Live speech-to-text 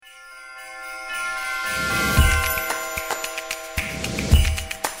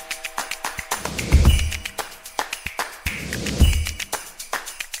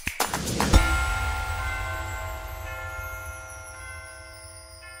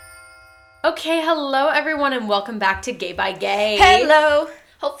Okay, hello everyone and welcome back to Gay by Gay. Hello.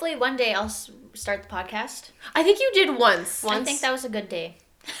 Hopefully one day I'll start the podcast. I think you did once. I think that was a good day.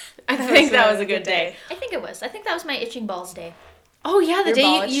 I think that was a good day. I think it was. I think that was my itching balls day. Oh yeah, the Your day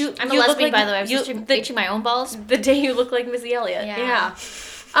ball you itch. I'm a you look lesbian, like, by the way. I was just itching my own balls. the day you look like Missy Elliott. Yeah.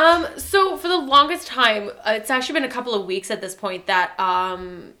 So for the longest time, it's actually been a couple of weeks at this point that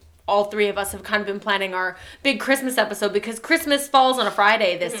all three of us have kind of been planning our big Christmas episode because Christmas falls on a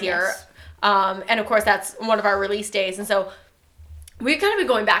Friday this year. Yes. And of course that's one of our release days. And so we've kind of been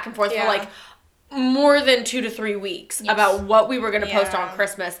going back and forth for like more than 2 to 3 weeks about what we were going to post on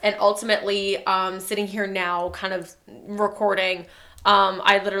Christmas. And ultimately, sitting here now kind of recording,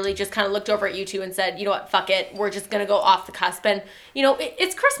 I literally just kind of looked over at you two and said, you know what, fuck it. We're just going to go off the cusp. And, you know,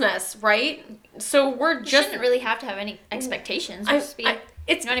 it's Christmas, right? So we're just... You shouldn't really have to have any expectations. Just be,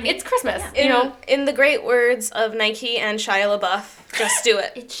 it's, you know what I mean? It's Christmas, Yeah. you know? In the great words of Nike and Shia LaBeouf, just do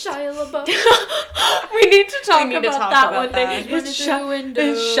it. It's Shia LaBeouf. We need to talk We need to about talk that about one day. that. It's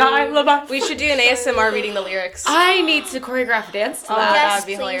Shia LaBeouf. We should do an ASMR reading the lyrics. I need to choreograph a dance to Oh, that. yes, that would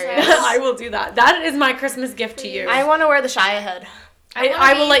be please, hilarious. yes. I will do that. That is my Christmas gift to you. I want to wear the Shia head.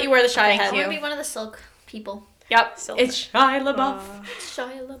 I will let you wear the Shia I head. want to be one of the silk people. Yep. Silk. It's Shia LaBeouf. It's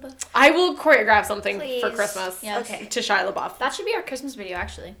Shia LaBeouf. I will choreograph something Please. for Christmas. Yes. Okay. To Shia LaBeouf. That should be our Christmas video,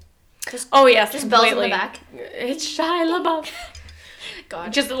 actually. Oh yes, Just bells in the completely. back. It's Shia LaBeouf.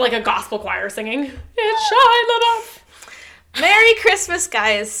 God. Just like a gospel choir singing. It's Shia LaBeouf. Merry Christmas,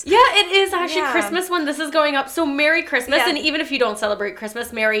 guys. Yeah, it is actually Yeah. Christmas when this is going up. So Merry Christmas, Yeah. and even if you don't celebrate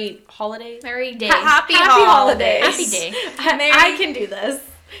Christmas, Merry holidays. Merry day. Happy holidays. Happy day. I can do this.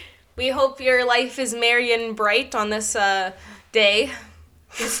 We hope your life is merry and bright on this day.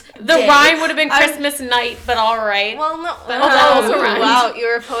 The Day. rhyme would have been Christmas night, but all right. Well, no. that also rhymed. Wow,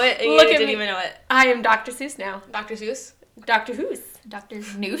 you're a poet and Look you at didn't me. even know it. I am Dr. Seuss now. Dr. Seuss? Dr. Who's? Dr.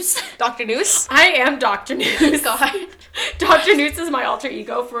 News. Dr. Noose? I am Dr. News. God. Dr. News is my alter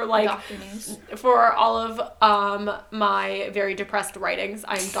ego for like Dr. News. for all of my very depressed writings.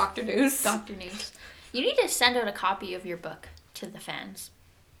 I am Dr. News. Dr. News. You need to send out a copy of your book to the fans.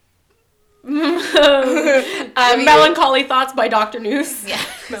 Melancholy Thoughts by Dr. News. Yeah.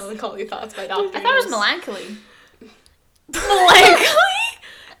 Melancholy Thoughts by Dr. I thought it was melancholy. Melancholy?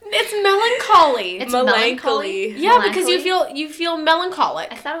 It's melancholy. It's Melancholy. Yeah, because Melancholy? you feel melancholic.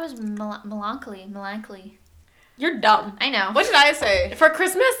 I thought it was melancholy. Melancholy. You're dumb. I know. What did I say? For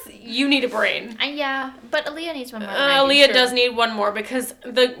Christmas, you need a brain. Yeah, but Aaliyah needs one more. than I do. Leah sure. does need one more because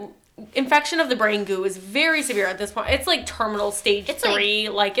the infection of the brain goo is very severe at this point. It's like terminal stage It's like- 3.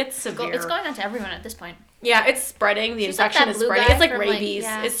 Like it's severe. It's going on to everyone at this point. Yeah, it's spreading. The She's like infection that is blue spreading. guy It's like from, like, rabies.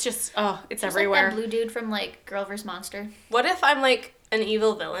 yeah. It's just it's She's everywhere. like that blue dude from like Girl vs. Monster. What if I'm like an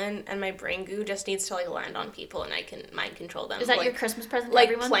evil villain and my brain goo just needs to like land on people and I can mind control them? Is that like, your Christmas present to like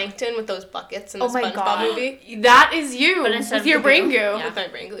everyone? Plankton with those buckets in the Oh my SpongeBob God. movie? That is you But instead with of your the brain goo. goo. Yeah. With my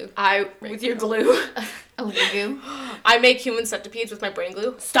brain glue. With your glue. Oh, the goo. I make human centipedes with my brain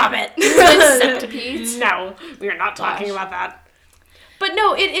glue. Stop it. Centipedes. No, we are not talking Gosh. about that. But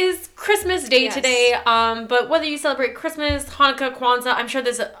no, it is Christmas Day Yes. today. But whether you celebrate Christmas, Hanukkah, Kwanzaa, I'm sure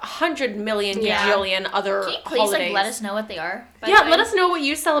there's 100 million Yeah. gajillion other Can you please holidays. like let us know what they are? by the Yeah, way? let us know what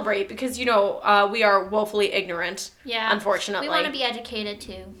you celebrate because you know we are woefully ignorant. Yeah. Unfortunately, We want to be educated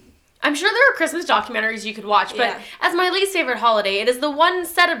too. I'm sure there are Christmas documentaries you could watch, but Yeah. as my least favorite holiday, it is the one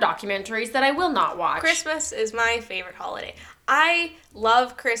set of documentaries that I will not watch. Christmas is my favorite holiday. I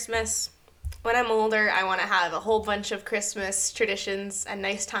love Christmas. When I'm older, I want to have a whole bunch of Christmas traditions and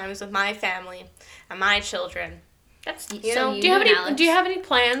nice times with my family and my children. That's know, so Do you have and any? Alex. Do you have any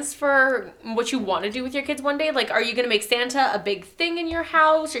plans for what you want to do with your kids one day? Like, are you gonna make Santa a big thing in your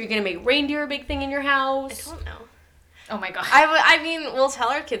house? Are you gonna make reindeer a big thing in your I house? don't know. Oh my god. I mean, we'll tell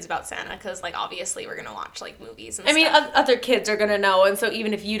our kids about Santa because, like, obviously we're going to watch, like, movies and I mean, stuff. other kids are gonna know, and so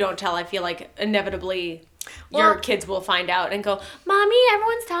even if you don't tell, I feel like inevitably your Well- kids will find out and go, "Mommy,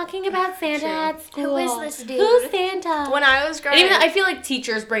 everyone's talking about Santa True. at school. Who is this dude? Who's Santa?" When I was And growing even I feel like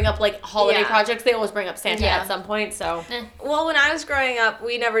teachers bring up like holiday Yeah. projects. They always bring up Santa Yeah. at some point. So Well, when I was growing up,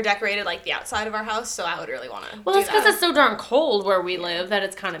 we never decorated, like, the outside of our house, so I would really want to well, do it's because that. it's so darn cold where we live that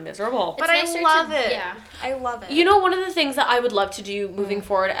it's kind of miserable. But It's I nicer love to- it. yeah. I love it. You know, one of the things that I would love to do moving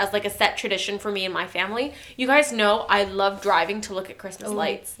forward as like a set tradition for me and my family, you guys know I love driving to look at Christmas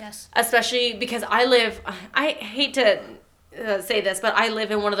lights. Yes. Especially because I hate to say this, but I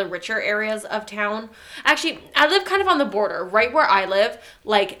live in one of the richer areas of town. Actually, I live kind of on the border. Right where I live,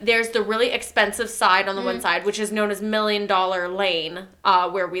 like, there's the really expensive side on the one side, which is known as $1 Million Lane,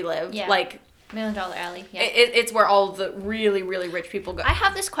 where we live. Yeah. Like, $1 Million Alley, yeah. It's where all the really, really rich people go. I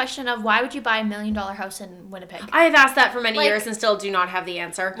have this question of why would you buy $1 million house in Winnipeg? I have asked that for many years and still do not have the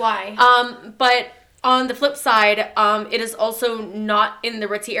answer. Why? But on the flip side, it is also not in the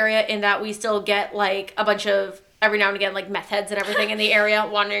ritzy area in that we still get like a bunch of, every now and again, like meth heads and everything in the area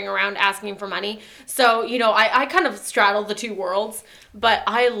wandering around asking for money. So, you know, I kind of straddle the two worlds, but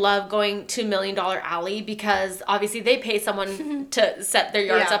I love going to $1 Million Alley because obviously they pay someone to set their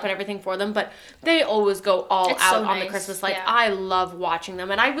yards up and everything for them, but they always go all out on the Christmas lights. Yeah. I love watching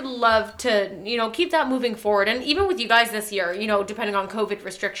them, and I would love to, you know, keep that moving forward. And even with you guys this year, you know, depending on COVID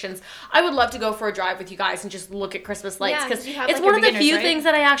restrictions, I would love to go for a drive with you guys and just look at Christmas lights because it's one of the few things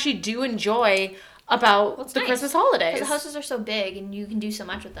that I actually do enjoy about the Christmas holidays. Because the houses are so big and you can do so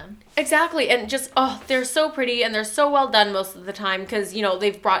much with them. Exactly. And just, they're so pretty and they're so well done most of the time because, you know,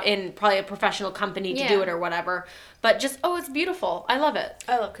 they've brought in probably a professional company to do it or whatever. But just, it's beautiful. I love it.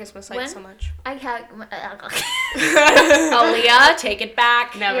 I love Christmas lights so much. I had... Aaliyah, take it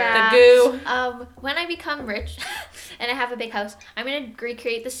back. Never. Yeah. The goo. When I become rich and I have a big house, I'm going to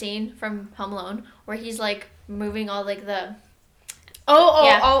recreate the scene from Home Alone where he's, like, moving all, like, the...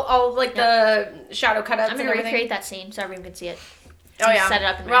 all like the shadow cutouts. I'm gonna recreate that scene so everyone can see it. Set it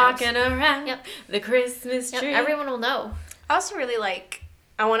up in my rocking house. around the Christmas tree. Everyone will know. I also really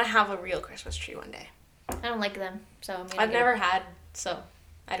I want to have a real Christmas tree one day. I don't like them, so I've never had, so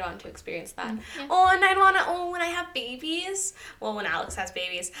I'd want to experience that. Yeah. And I'd want to, when I have babies, when Alex has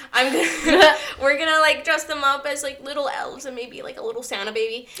babies, we're gonna like dress them up as like little elves and maybe like a little Santa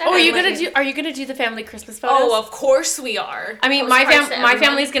baby. Are you gonna do the family Christmas photos? Oh, of course we are. I mean, my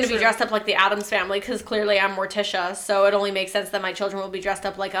family's gonna be dressed up like the Addams family because clearly I'm Morticia, so it only makes sense that my children will be dressed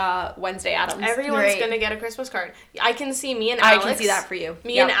up like Wednesday Addams. Everyone's gonna get a Christmas card. I can see me and Alex. I can see that for you.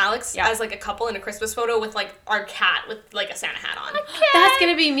 Me and Alex as like a couple in a Christmas photo with like our cat with like a Santa hat on. That's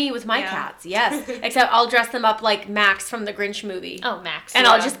gonna be me with my cats, yes. Except I'll dress them up like Max from the Grinch movie. Oh, Max. And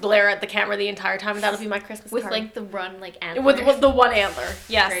I'll just glare at the camera the entire time, and that'll be my Christmas card. With like the antler. With the one antler.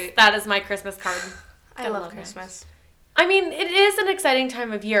 Yes, great. That is my Christmas card. I love Christmas. I mean, it is an exciting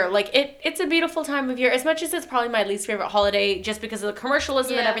time of year. Like, it's a beautiful time of year. As much as it's probably my least favorite holiday just because of the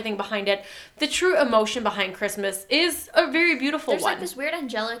commercialism and everything behind it, the true emotion behind Christmas is a very beautiful one. There's like this weird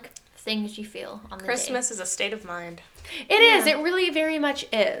angelic things you feel on the Christmas day. is a state of mind. It is. It really very much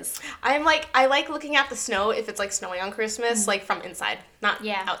is. I like looking at the snow if it's like snowing on Christmas, like from inside, not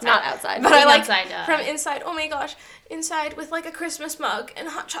outside. Not outside. But I like outside, from inside. Oh my gosh, inside with like a Christmas mug and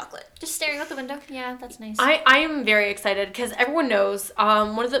hot chocolate. Just staring out the window. Yeah, that's nice. I am very excited because everyone knows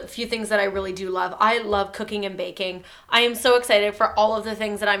one of the few things that I really do love. I love cooking and baking. I am so excited for all of the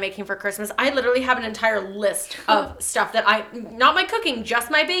things that I'm making for Christmas. I literally have an entire list of stuff that not my cooking,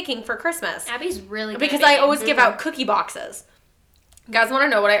 just my baking for Christmas. Abby's really good because I always give out cookie boxes. You guys want to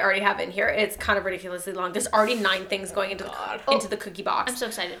know what I already have in here? It's kind of ridiculously long. There's already 9 things going into the cookie box. I'm so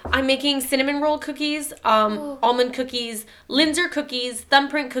excited. I'm making cinnamon roll cookies, almond cookies, Linzer cookies,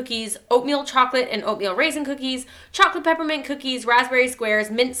 thumbprint cookies, oatmeal chocolate and oatmeal raisin cookies, chocolate peppermint cookies, raspberry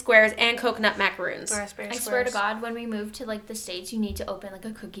squares, mint squares, and coconut macaroons. I swear to God, when we move to like the States, you need to open like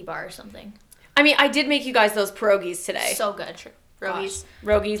a cookie bar or something. I mean, I did make you guys those pierogies today. So good. Pierogies,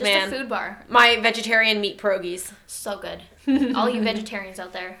 just man. Just a food bar. My vegetarian meat pierogies. So good. All you vegetarians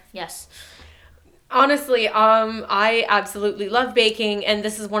out there, yes. Honestly, I absolutely love baking, and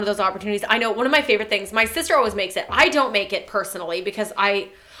this is one of those opportunities. I know one of my favorite things, my sister always makes it. I don't make it personally because I'm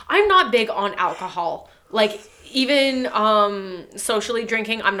not big on alcohol. Like, even socially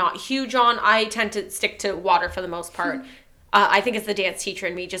drinking, I'm not huge on. I tend to stick to water for the most part. I think it's the dance teacher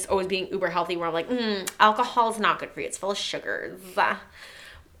in me just always being uber healthy where I'm like, alcohol is not good for you. It's full of sugars.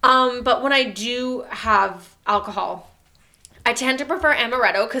 But when I do have alcohol, I tend to prefer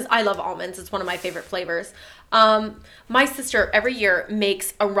amaretto because I love almonds. It's one of my favorite flavors. My sister every year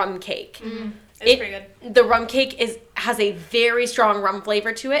makes a rum cake. It's pretty good. The rum cake has a very strong rum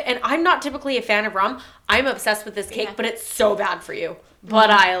flavor to it. And I'm not typically a fan of rum. I'm obsessed with this cake, but it's so bad for you. But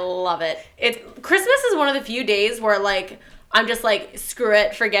I love it. Christmas is one of the few days where like I'm just like, screw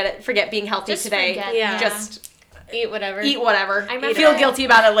it, forget being healthy today. Just eat whatever. I feel guilty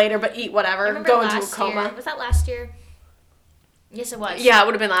about it later, but eat whatever. Go into a coma. Year. Was that last year? Yes, it was. Yeah, it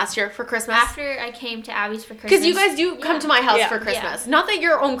would have been last year for Christmas. After I came to Abby's for Christmas. Because you guys do come to my house for Christmas. Not that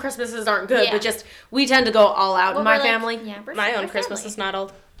your own Christmases aren't good, but just we tend to go all out in my family. My own Christmas is not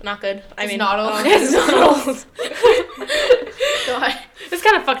good. It's not old. It's not old. God. It's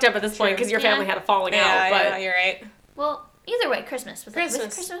kind of fucked up at this point because your family had a falling out. But you're right. Well, either way, Christmas. With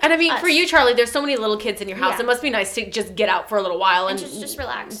Christmas. And I mean, for you, Charlie, there's so many little kids in your house. It must be nice to just get out for a little while and just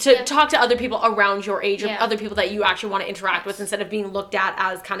relax. To talk to other people around your age or other people that you actually want to interact with instead of being looked at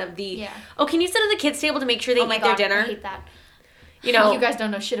as kind of the, oh, can you sit at the kids' table to make sure they eat their dinner? I hate that. You know, you guys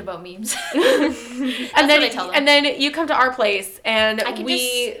don't know shit about memes. and then you come to our place and I can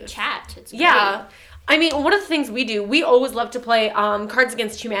just chat. It's great. Yeah. I mean, one of the things we do, we always love to play Cards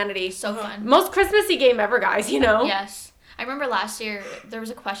Against Humanity. So fun. Most Christmassy game ever, guys, you know? Yes. I remember last year there was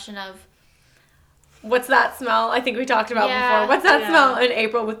a question of, what's that smell? I think we talked about before. What's that smell in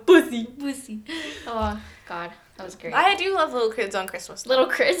April with pussy? Pussy. Oh, God. That was great. I do love little kids on Christmas. Little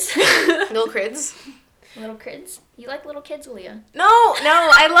kids? Little kids. Little kids? You like little kids, Leah? No,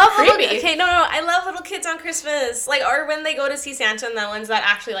 I love I love little kids on Christmas. Like, or when they go to see Santa and the ones that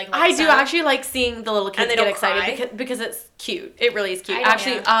actually like I do Santa. actually like seeing the little kids get excited because it's cute. It really is cute.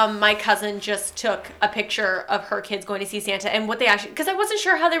 Actually, my cousin just took a picture of her kids going to see Santa, and what they actually, because I wasn't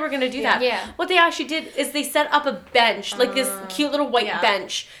sure how they were going to do that. Yeah. What they actually did is they set up a bench, like this cute little white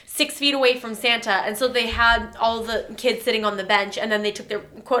bench, 6 feet away from Santa, and so they had all the kids sitting on the bench, and then they took their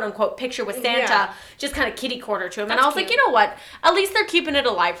quote-unquote picture with Santa, just kind of kitty corner to him. That's and I was cute. like, you know what? At least they're keeping it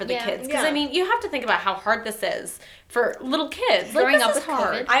alive for the kids. Because, Yeah. I mean, you have to think about how hard this is for little kids. Growing Like, up this is with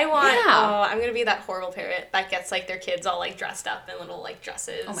hard. COVID. I want, I'm going to be that horrible parent that gets, like, their kids all, like, dressed up in little, like,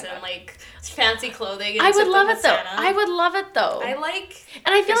 dresses and, like, fancy clothing. And I would love it, though. Santa. I would love it, though. I like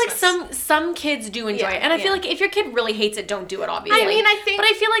And I feel Christmas. like some kids do enjoy it. And I feel like if your kid really hates it, don't do it, obviously. I mean, I think... But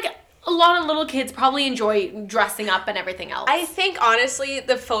I feel like a lot of little kids probably enjoy dressing up and everything else. I think, honestly,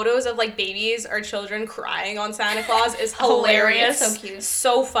 the photos of, like, babies or children crying on Santa Claus is hilarious. So cute.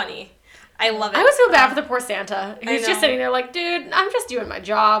 So funny. I love it. I always feel bad for the poor Santa. He's know. just sitting there like, dude, I'm just doing my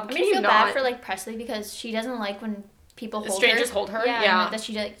job. I mean, I feel bad for, like, Presley because she doesn't like when people hold strangers her. hold her? Yeah. Yeah. And that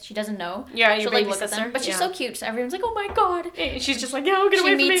she doesn't know. Yeah, your She'll, baby like, look at sister. them. But she's Yeah. so cute. So everyone's like, oh, my God. She's just like, yo, get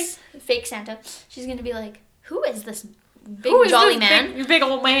away She from me. meets fake Santa. She's going to be like, who is this big Who is jolly this man? big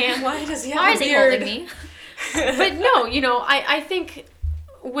old man. Why does he have Why a is he beard? holding me? But no, you know, I think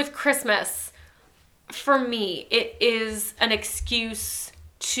with Christmas, for me, it is an excuse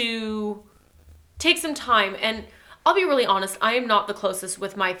to take some time. And I'll be really honest, I am not the closest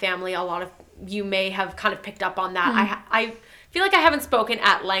with my family. A lot of you may have kind of picked up on that. I feel like I haven't spoken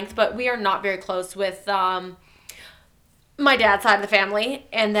at length, but we are not very close with my dad's side of the family,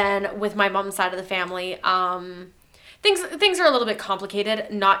 and then with my mom's side of the family. Things are a little bit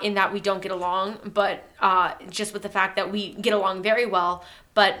complicated, not in that we don't get along, but just with the fact that we get along very well.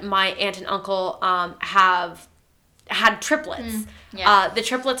 But my aunt and uncle have had triplets. The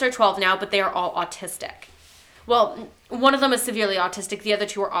triplets are 12 now, but they are all autistic. Well, one of them is severely autistic. The other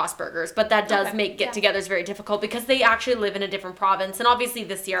two are Asperger's, but that does make get-togethers very difficult because they actually live in a different province. And obviously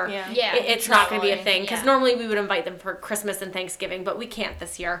this year, it's not going to be a thing because normally we would invite them for Christmas and Thanksgiving, but we can't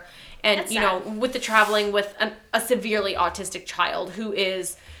this year. And, That's you know, with the traveling with a severely autistic child who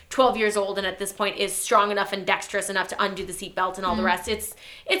is 12 years old and at this point is strong enough and dexterous enough to undo the seatbelt and all the rest, it's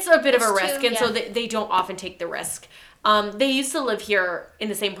a bit of a risk. And so they don't often take the risk. They used to live here in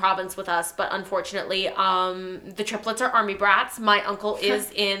the same province with us, but unfortunately, the triplets are Army brats. My uncle is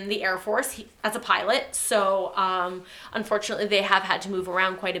in the Air Force as a pilot, so unfortunately they have had to move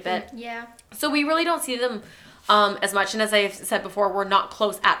around quite a bit. Yeah. So we really don't see them as much, and as I've said before, we're not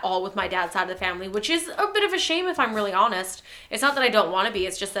close at all with my dad's side of the family, which is a bit of a shame if I'm really honest. It's not that I don't want to be,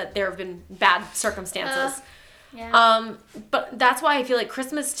 it's just that there have been bad circumstances. But that's why I feel like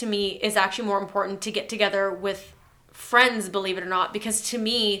Christmas to me is actually more important to get together with friends, believe it or not, because to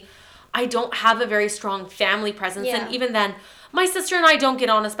me, I don't have a very strong family presence. And even then, my sister and I don't get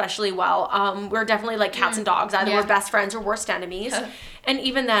on especially well. We're definitely like cats and dogs. Either we're best friends or worst enemies. And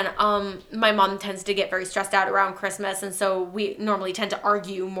even then, my mom tends to get very stressed out around Christmas. And so we normally tend to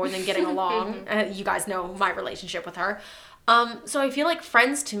argue more than getting along. You guys know my relationship with her. So I feel like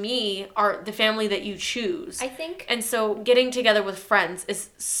friends to me are the family that you choose. I think. And so getting together with friends is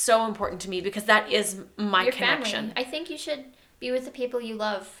so important to me because that is my connection. Family. I think you should be with the people you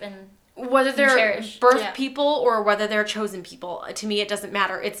love and whether they're cherish. birth people or whether they're chosen people. To me, it doesn't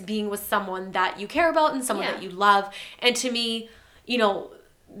matter. It's being with someone that you care about and someone that you love. And to me, you know,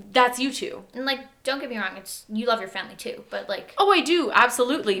 that's you two. And like, don't get me wrong, it's you love your family too, but like. Oh, I do,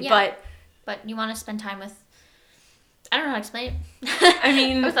 absolutely. But you want to spend time with. I don't know how to explain it. I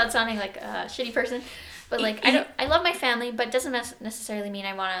mean, without sounding like a shitty person, but like I love my family, but it doesn't necessarily mean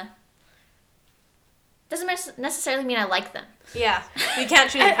I want to doesn't necessarily mean I like them. Yeah, you can't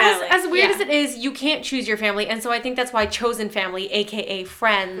choose your family. As weird as it is, you can't choose your family, and so I think that's why chosen family, aka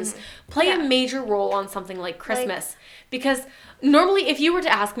friends, play a major role on something like Christmas. Because normally, if you were to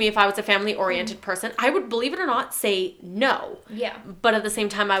ask me if I was a family-oriented person, I would, believe it or not, say no. Yeah. But at the same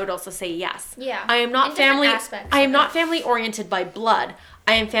time, I would also say yes. Yeah. I am not In different family. aspects I am of not it. family-oriented by blood.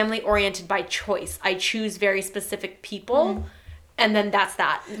 I am family-oriented by choice. I choose very specific people. And then that's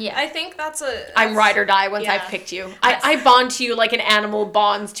that. Yeah. I think I'm ride or die once Yeah. I've picked you. I bond to you like an animal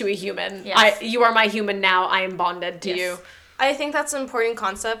bonds to a human. Yes. You are my human now. I am bonded to Yes. you. I think that's an important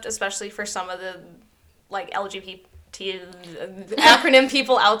concept, especially for some of the like LGBT acronym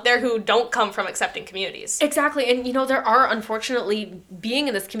people out there who don't come from accepting communities. Exactly. And, there are, unfortunately, being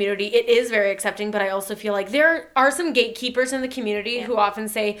in this community, it is very accepting, but I also feel like there are some gatekeepers in the community who often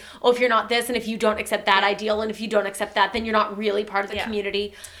say, oh, if you're not this, and if you don't accept that ideal, and if you don't accept that, then you're not really part of the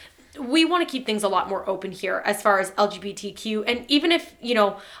community. We want to keep things a lot more open here as far as LGBTQ. And even if,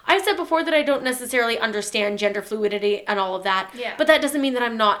 I've said before that I don't necessarily understand gender fluidity and all of that, but that doesn't mean that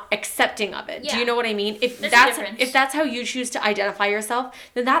I'm not accepting of it. Do you know what I mean? If There's a difference. if that's how you choose to identify yourself,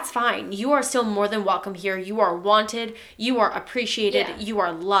 then that's fine. You are still more than welcome here. You are wanted. You are appreciated. Yeah. You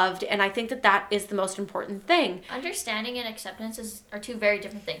are loved. And I think that that is the most important thing. Understanding and acceptance are two very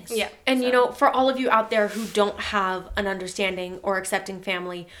different things. Yeah. And for all of you out there who don't have an understanding or accepting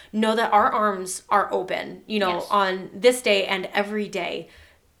family, know that our arms are open, Yes. on this day and every day.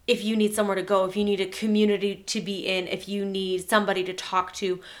 If you need somewhere to go, if you need a community to be in, if you need somebody to talk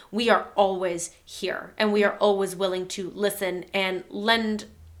to, we are always here. And we are always willing to listen and lend,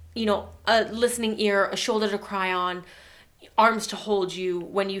 a listening ear, a shoulder to cry on, arms to hold you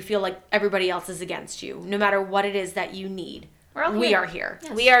when you feel like everybody else is against you, no matter what it is that you need. We here. are here.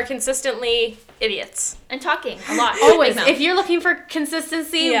 Yes. We are consistently idiots. And talking a lot. Always. Big mouth. If you're looking for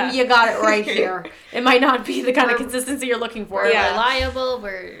consistency, Yeah. you got it right here. It might not be the kind of consistency you're looking for. We're Yeah. reliable,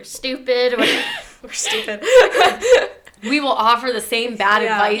 we're stupid, We're stupid. We will offer the same bad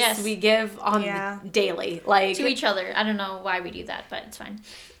Yeah. advice Yes. we give on daily. Like to each other. I don't know why we do that, but it's fine.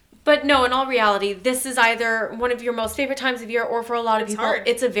 But no, in all reality, this is either one of your most favorite times of year, or for a lot of people, hard.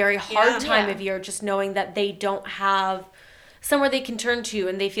 it's a very hard time Yeah. of year, just knowing that they don't have somewhere they can turn to,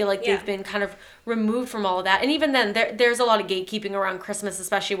 and they feel like they've been kind of removed from all of that. And even then, there's a lot of gatekeeping around Christmas,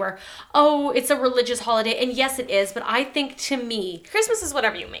 especially where, it's a religious holiday. And yes, it is. But I think, to me, Christmas is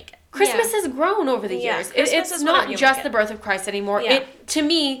whatever you make it. Christmas has grown over the Yeah, years. Christmas It's is whatever not you just make the it. birth of Christ anymore. Yeah. To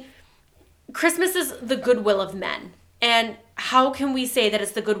me, Christmas is the goodwill of men. And how can we say that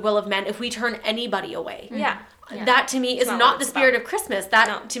it's the goodwill of men if we turn anybody away? Yeah. Yeah. That, to me, is not not what the it's spirit about. of Christmas. That,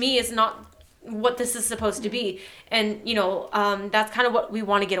 No. to me, is not what this is supposed to be. And, that's kind of what we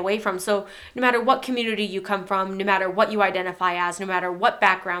want to get away from. So no matter what community you come from, no matter what you identify as, no matter what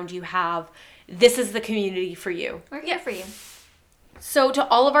background you have, this is the community for you. We're here for you. So to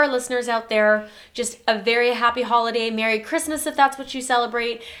all of our listeners out there, just a very happy holiday. Merry Christmas if that's what you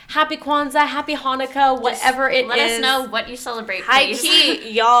celebrate. Happy Kwanzaa, happy Hanukkah, whatever it is. Let us know what you celebrate, High please. key,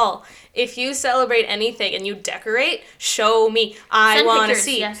 y'all. If you celebrate anything and you decorate, show me. I Send want to pictures,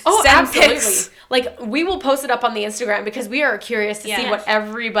 see. yes. Oh, Send absolutely. pics. Like, we will post it up on the Instagram because we are curious to see Yes. what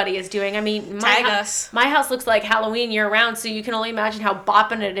everybody is doing. I mean, Tag us. My house looks like Halloween year round, so you can only imagine how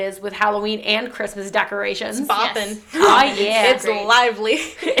bopping it is with Halloween and Christmas decorations. Bopping. Oh, yeah. It's lively.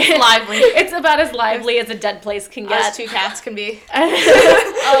 It's lively. It's about as lively as a dead place can get. As two cats can be.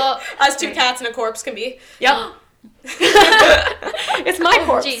 Oh, As two cats and a corpse can be. Yep. It's my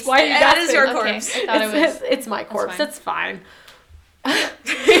corpse. Jeez. Why are you That is gasping? your okay. corpse. I thought it was. It's my corpse. fine. That's fine.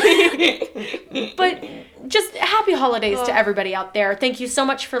 But just happy holidays to everybody out there. Thank you so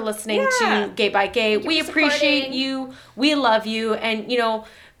much for listening Yeah. to Gay by Gay. Thank you We for appreciate supporting. you. We love you. And,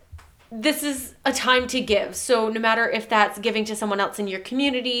 this is a time to give. So no matter if that's giving to someone else in your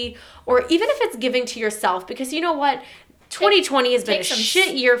community or even if it's giving to yourself, because you know what? 2020 has been a take some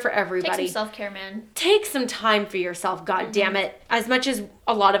shit year for take everybody. some self-care, man. Take some time for yourself, God damn it. As much as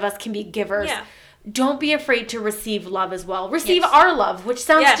a lot of us can be givers, Yeah. don't be afraid to receive love as well. Receive Yes. our love, which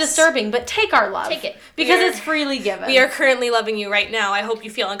sounds Yes. disturbing, but take our love. Take it. Because We are- it's freely given. We are currently loving you right now. I hope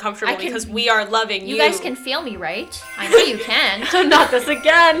you feel uncomfortable I can- because we are loving you. You guys can feel me, right? I know you can. Not this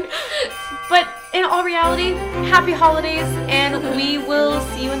again. But in all reality, happy holidays, and we will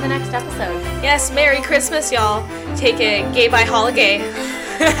see you in the next episode. Yes, Merry Christmas, y'all. Take a gay by holiday.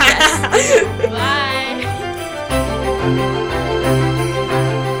 Bye.